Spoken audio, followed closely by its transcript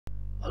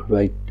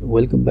Alright,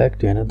 welcome back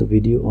to another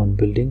video on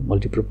building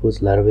multi-purpose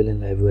Laravel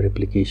and Livewire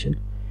application,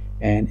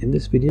 and in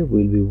this video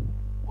we'll be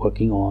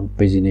working on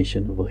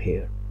pagination over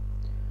here.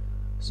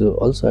 So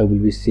also I will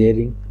be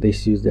sharing the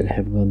issues that I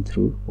have gone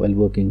through while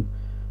working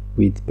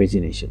with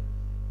pagination.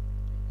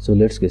 So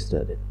let's get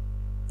started.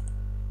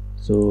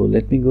 So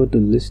let me go to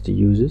list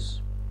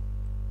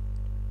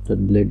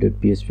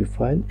users.blade.php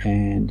file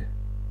and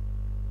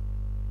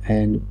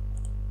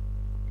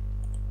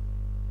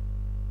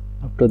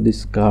after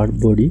this card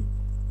body,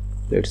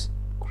 let's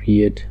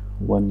create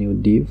one new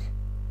div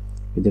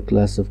with the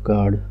class of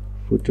card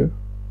footer,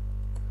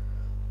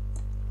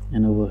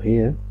 and over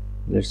here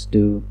let's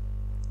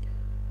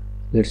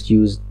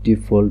use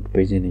default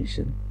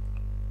pagination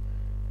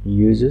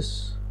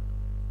users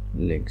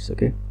links.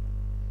 Okay,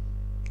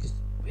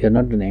 we are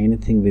not doing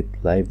anything with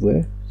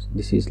Livewire.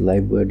 This is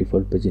Livewire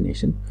default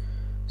pagination.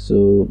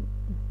 So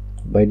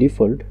by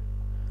default,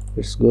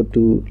 let's go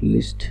to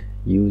list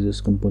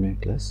users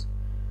component class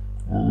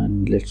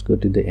and let's go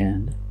to the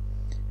end.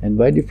 And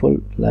by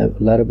default,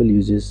 Laravel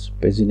uses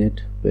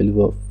paginate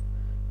value of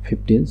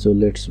 15, so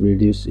let's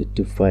reduce it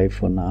to 5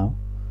 for now.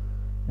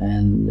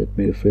 And let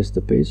me refresh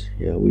the page.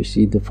 Yeah, we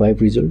see the 5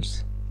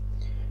 results,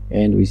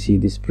 and we see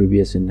this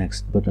previous and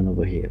next button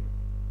over here.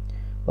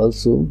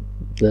 Also,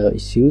 the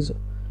issues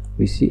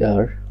we see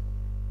are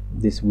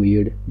this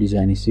weird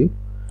design issue,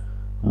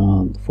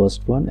 the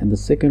first one, and the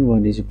second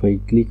one is if I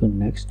click on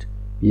next,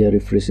 we are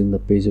refreshing the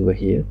page over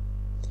here.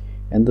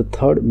 And the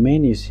third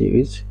main issue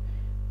is,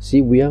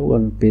 see, we are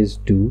on page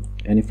 2,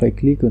 and if I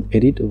click on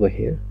edit over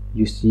here,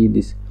 you see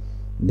this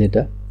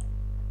data.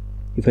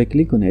 If I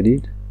click on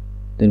edit,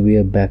 then we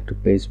are back to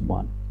page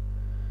 1.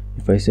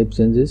 If I save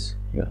changes,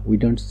 yeah, we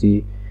don't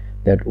see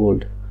that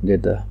old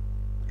data.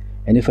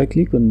 And if I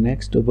click on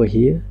next over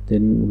here,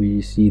 then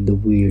we see the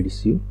weird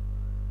issue,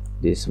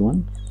 this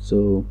one.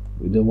 So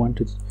we don't want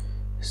to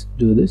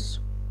do this.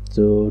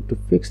 So to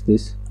fix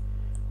this,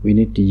 we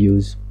need to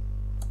use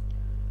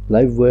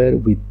Livewire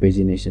with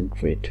pagination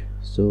trait.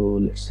 So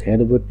let's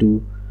head over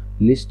to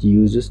list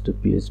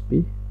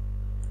users.php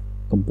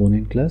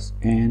component class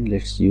and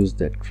let's use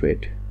that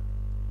trait,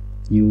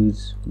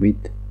 use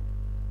with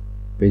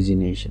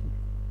pagination.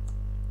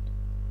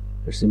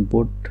 Let's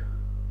import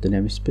the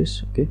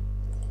namespace. Okay,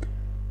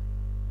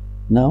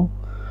 now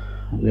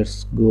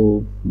let's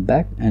go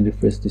back and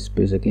refresh this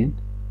page again.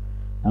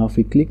 Now if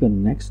we click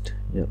on next,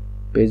 yeah,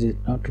 page is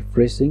not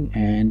refreshing,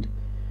 and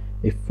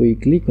if we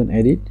click on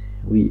edit,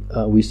 we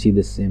see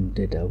the same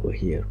data over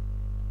here,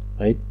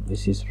 right?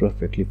 This is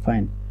perfectly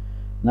fine.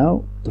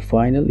 Now the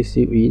final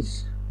issue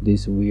is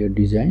this weird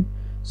design.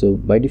 So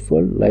by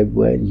default,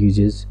 Livewire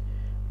uses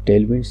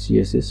Tailwind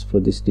CSS for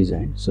this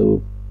design,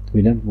 so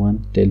we don't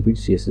want Tailwind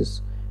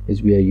CSS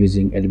as we are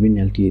using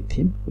AdminLTE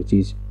theme, which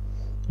is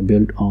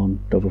built on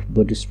top of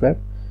bootstrap.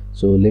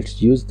 So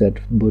let's use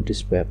that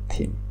bootstrap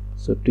theme.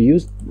 So to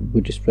use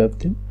bootstrap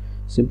theme,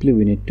 simply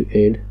we need to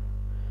add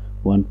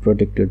one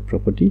protected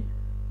property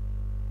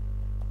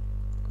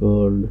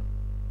called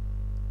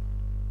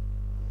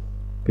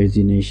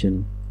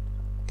pagination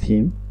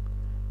theme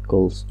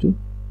calls to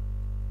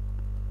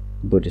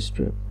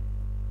bootstrap.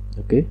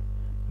 Okay,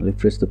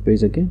 refresh the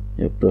page again.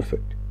 Yeah,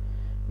 perfect.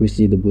 We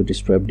see the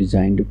bootstrap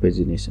design to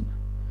pagination.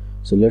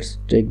 So let's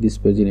take this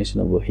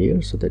pagination over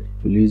here so that it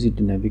will use it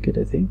to navigate,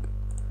 I think.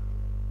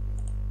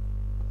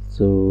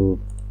 So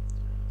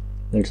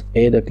let's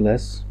add a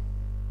class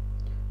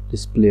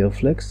display of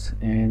flex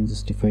and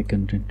justify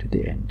content to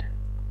the end.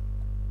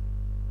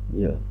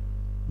 Yeah,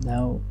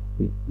 now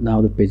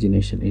the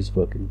pagination is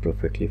working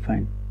perfectly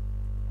fine.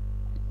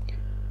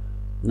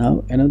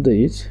 Now another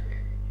is,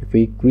 if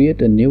we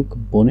create a new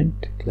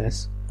component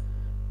class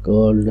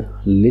called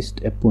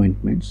list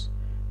appointments,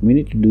 we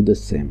need to do the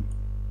same.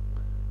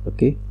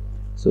 Okay,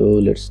 so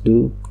let's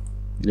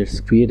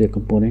create a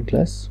component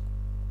class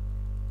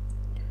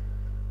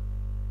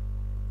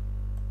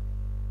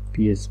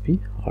PHP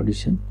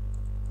audition,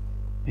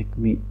 make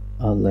me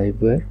a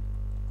Livewire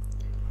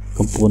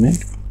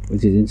component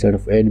which is inside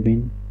of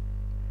admin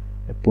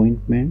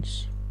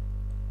appointments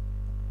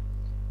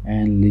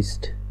and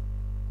list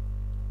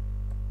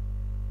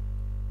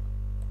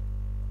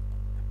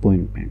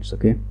appointments.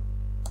 Okay,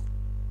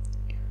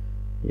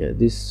 yeah,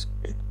 this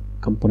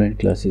component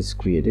class is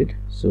created.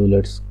 So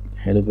let's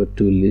head over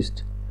to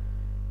list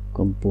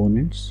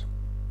appointments.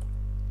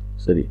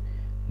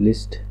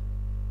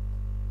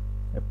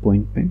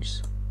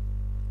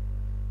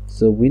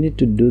 So we need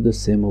to do the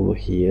same over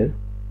here,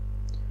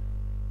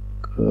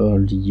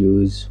 called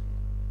use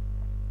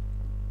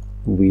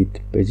with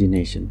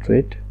pagination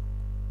trait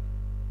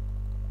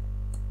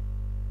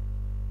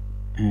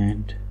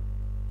and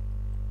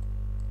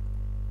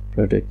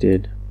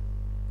protected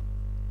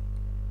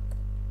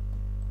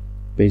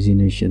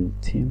pagination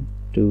theme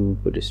to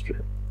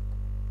bootstrap.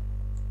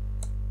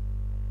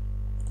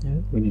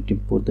 Yeah, we need to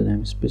import the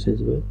namespace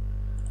as well.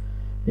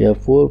 Yeah,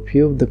 for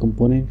few of the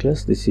component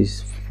class this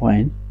is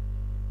fine,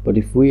 but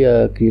if we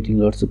are creating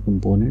lots of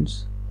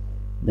components,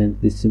 then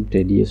this seems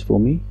tedious for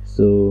me.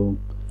 So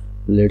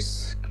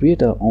let's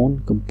create our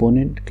own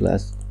component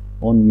class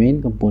on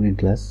main component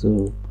class.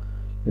 So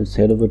let's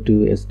head over to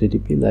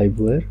http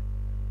livewire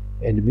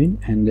admin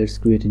and let's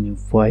create a new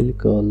file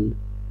called,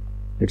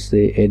 let's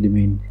say,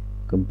 admin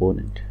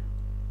component.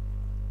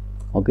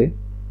 Okay,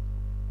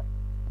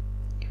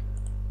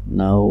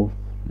 now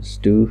let's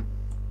do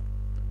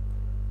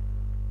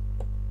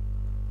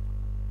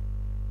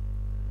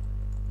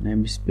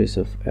namespace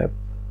of app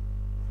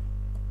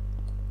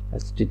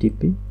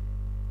http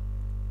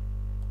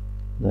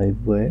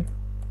livewire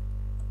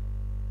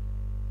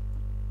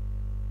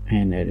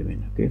and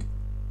admin. Okay,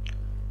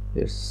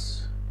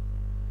 there's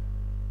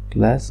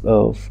class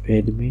of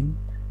admin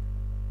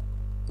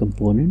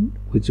component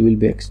which will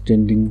be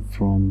extending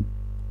from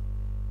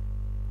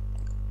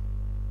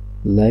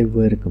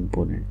livewire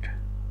component.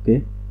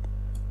 Okay,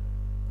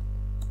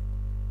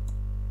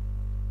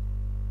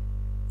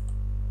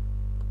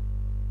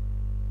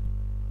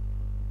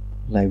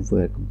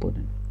 livewire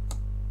component.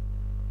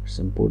 Let's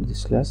import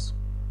this class,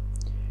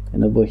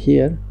 and over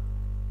here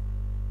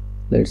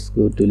let's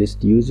go to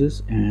list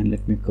users and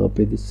let me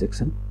copy this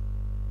section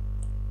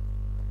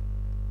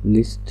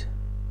list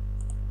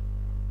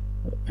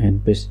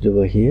and paste it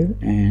over here,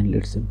 and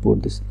let's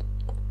import this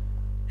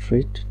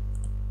trait.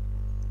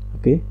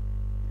 Okay,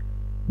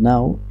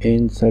 now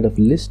inside of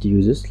list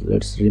users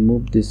let's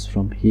remove this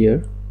from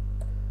here.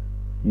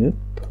 Yep,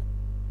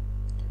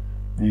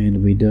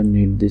 and we don't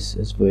need this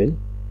as well.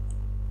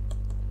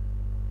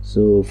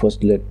 So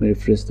first let me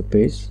refresh the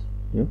page.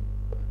 Yep,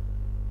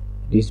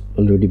 it is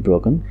already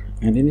broken,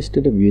 and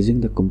instead of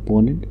using the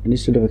component,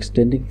 instead of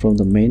extending from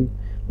the main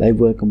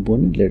livewire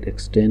component, let's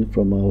extend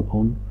from our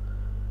own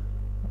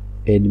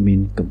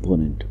admin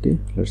component. Okay,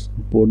 let's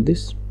import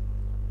this,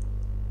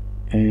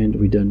 and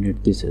we don't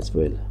need this as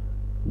well.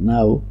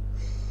 Now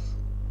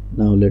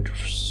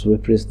let's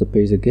refresh the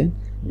page again.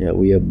 Yeah,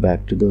 we are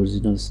back to the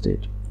original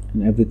state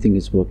and everything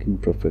is working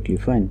perfectly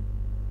fine.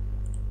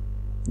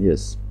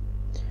 Yes,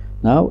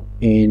 now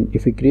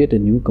if we create a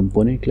new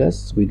component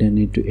class, we don't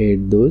need to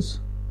add those.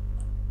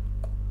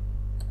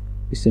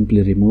 We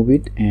simply remove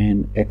it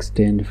and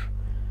extend from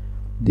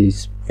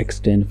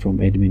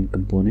admin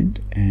component,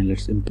 and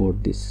let's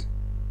import this,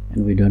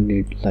 and we don't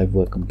need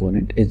livewire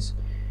component as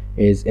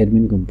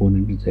admin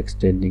component is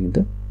extending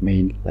the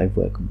main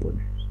livewire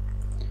component.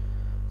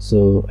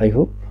 So I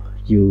hope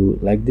you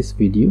like this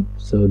video,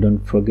 so don't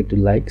forget to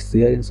like,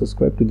 share and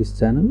subscribe to this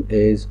channel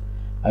as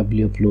I will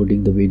be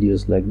uploading the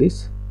videos like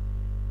this.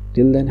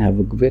 Till then, have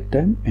a great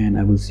time and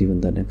I will see you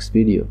in the next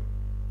video.